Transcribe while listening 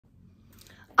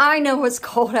I know it's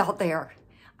cold out there.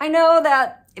 I know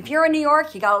that if you're in New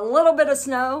York, you got a little bit of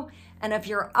snow. And if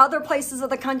you're other places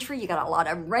of the country, you got a lot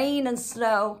of rain and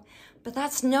snow. But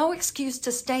that's no excuse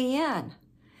to stay in.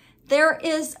 There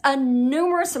is a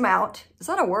numerous amount, is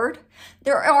that a word?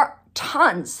 There are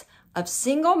tons of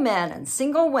single men and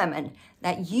single women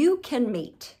that you can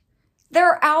meet.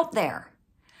 They're out there.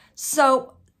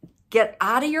 So get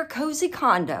out of your cozy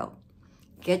condo,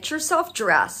 get yourself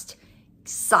dressed,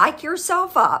 psych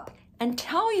yourself up, and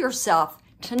tell yourself,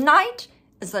 tonight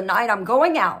is the night I'm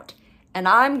going out and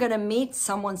I'm going to meet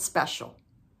someone special.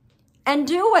 And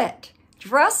do it.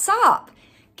 Dress up.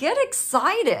 Get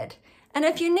excited. And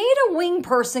if you need a wing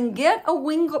person, get a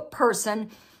wing person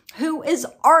who is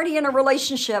already in a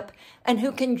relationship and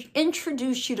who can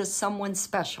introduce you to someone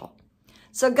special.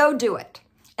 So go do it.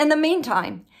 In the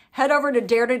meantime, head over to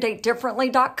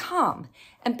daretodatedifferently.com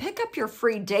and pick up your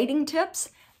free dating tips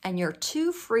and your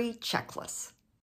 2 free checklists.